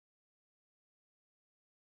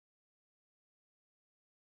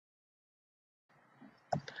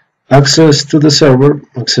Access to the server,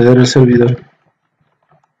 acceder al servidor.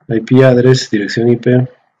 IP address, dirección IP.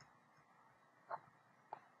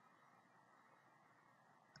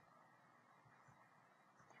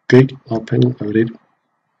 Ok, open, abrir.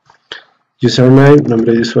 Username,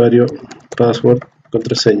 nombre de usuario, password,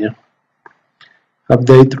 contraseña.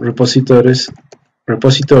 Update repositories,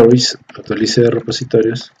 actualice de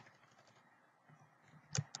repositorios.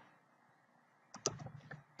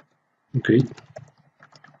 Ok.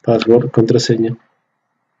 Password, contraseña.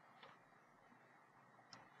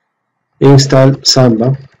 Install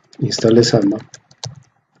Samba, instale Samba.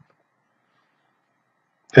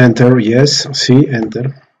 Enter, yes, sí,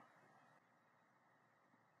 enter.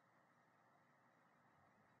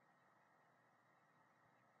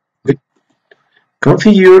 Okay.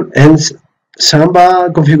 Configure and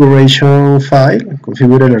Samba configuration file,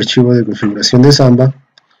 configura el archivo de configuración de Samba.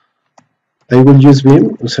 I will use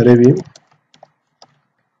Vim, usaré Vim.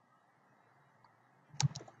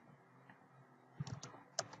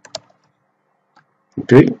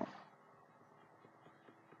 Okay.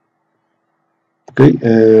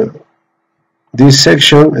 Okay. This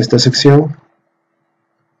section, esta sección.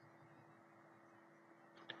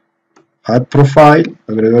 Add profile,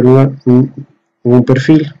 agregar un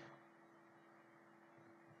perfil.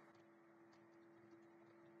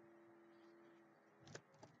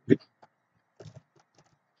 Okay.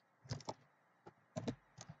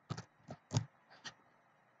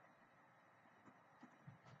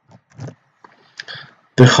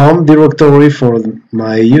 The home directory for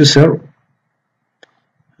my user,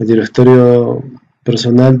 el directorio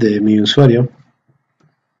personal de mi usuario.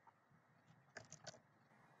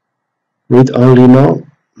 Read only no,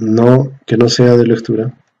 que no sea de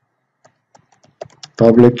lectura.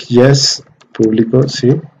 Public yes, público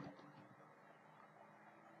sí.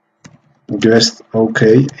 Guest ok,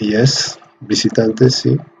 yes, visitantes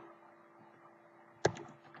sí.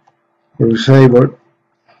 Receiver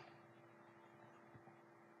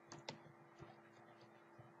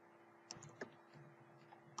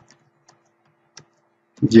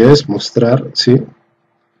yes, mostrar sí.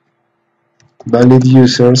 Valid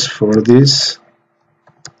users for this,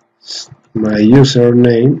 my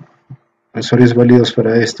username, usuarios válidos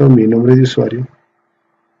para esto, mi nombre de usuario.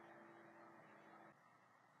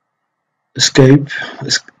 Escape,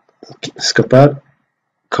 escapar,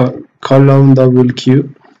 colon double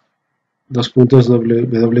Q, dos puntos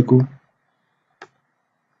WQ.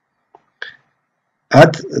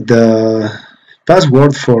 Add the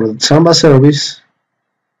password for Samba service.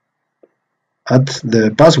 Add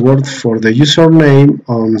the password for the username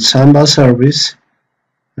on Samba service.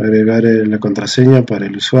 Agregar la contraseña para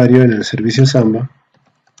el usuario en el servicio Samba.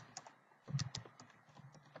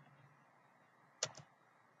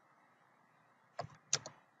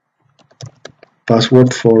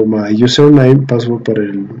 Password for my username, password para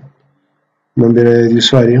el nombre de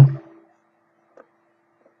usuario.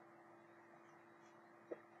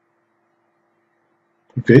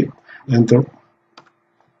 Ok, enter.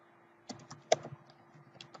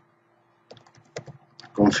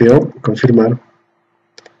 Confirmar.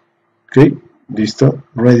 Ok, listo,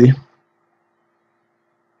 ready.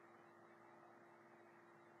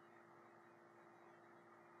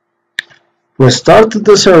 Restart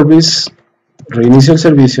the service, reinicia el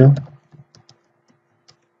servicio.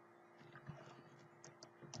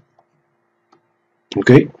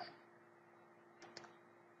 Ok.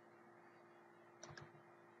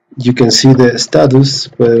 You can see the status,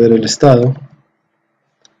 puede ver el estado.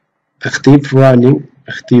 Active running,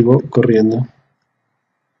 activo, corriendo.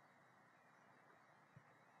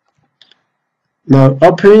 Now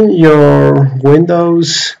open your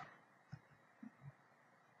Windows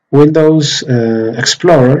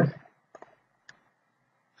Explorer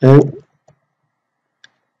and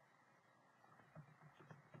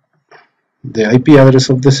the IP address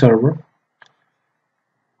of the server.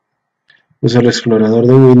 Usa el explorador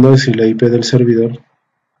de Windows y la IP del servidor.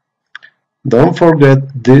 Don't forget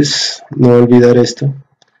this, no olvidar esto.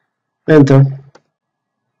 Enter.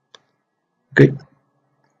 Ok.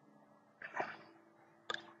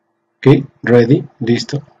 Ok, ready,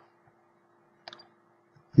 listo.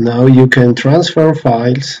 Now you can transfer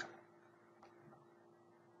files.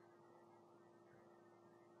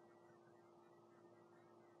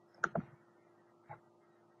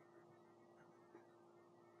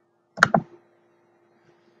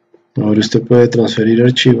 Ahora usted puede transferir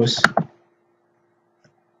archivos.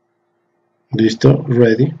 Listo,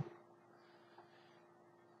 ready.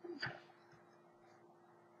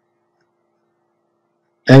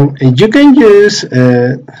 And you can use,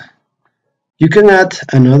 you can add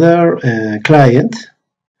another client,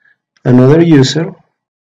 another user,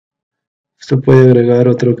 Esto puede agregar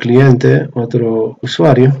otro cliente, otro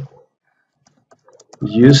usuario.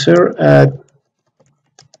 User add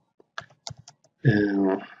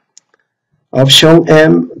option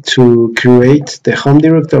M to create the home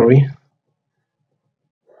directory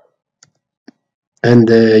and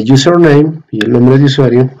the username y el nombre de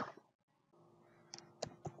usuario.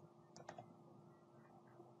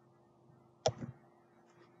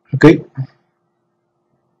 Ok.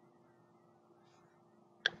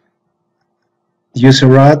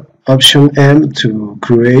 User add option M to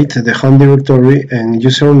create the home directory and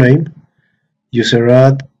username. User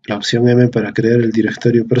add la opción M para crear el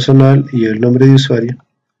directorio personal y el nombre de usuario.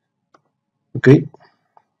 Ok.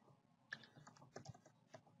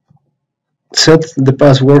 Set the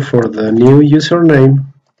password for the new username.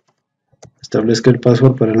 Establezca el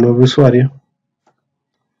password para el nuevo usuario.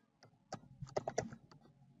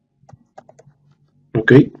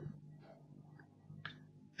 Ok.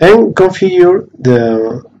 And configure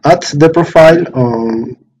add the profile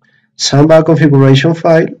on Samba configuration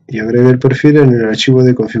file y agregue el perfil en el archivo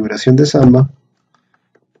de configuración de Samba.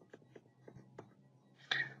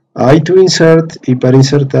 I to insert y para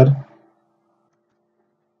insertar.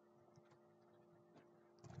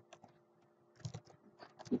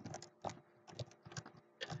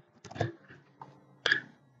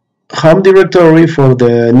 Home directory for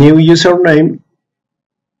the new username.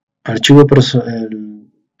 Archivo el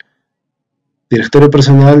directorio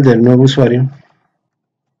personal del nuevo usuario.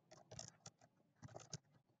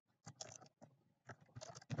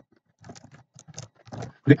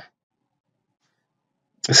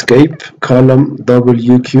 Escape, column,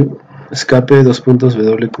 WQ, escape,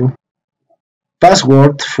 WQ.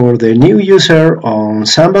 Password for the new user on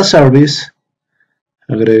Samba service.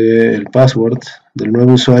 Agregue el password del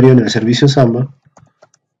nuevo usuario en el servicio Samba.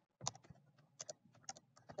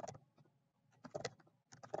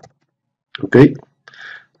 Ok.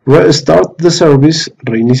 Restart the service,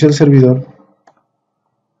 reinicia el servidor.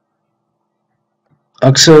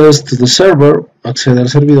 Access to the server, accede al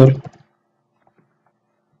servidor.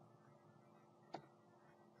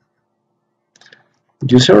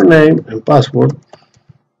 Username and password.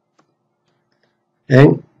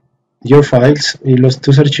 En your files y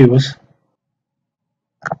tus archivos.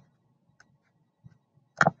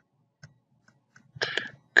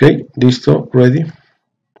 Ok, listo, ready.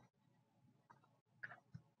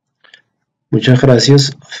 Muchas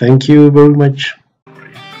gracias. Thank you very much.